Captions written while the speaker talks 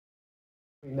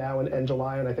now and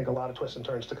July, and I think a lot of twists and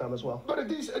turns to come as well. But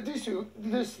Adisu,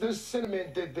 this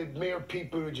sentiment that Mayor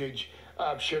Pete Buttigieg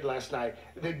shared last night,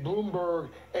 that Bloomberg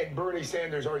and Bernie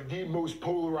Sanders are the most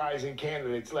polarizing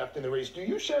candidates left in the race. Do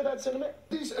you share that sentiment?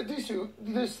 Adisu,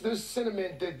 this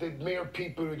sentiment that Mayor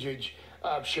Pete Buttigieg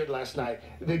shared last night,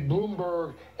 that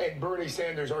Bloomberg and Bernie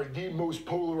Sanders are the most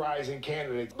polarizing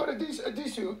candidates. But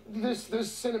Adisu,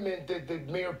 this sentiment that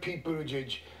Mayor Pete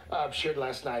Buttigieg shared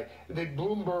last night, that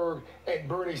Bloomberg and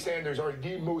Bernie Sanders are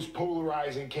the most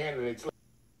polarizing candidates.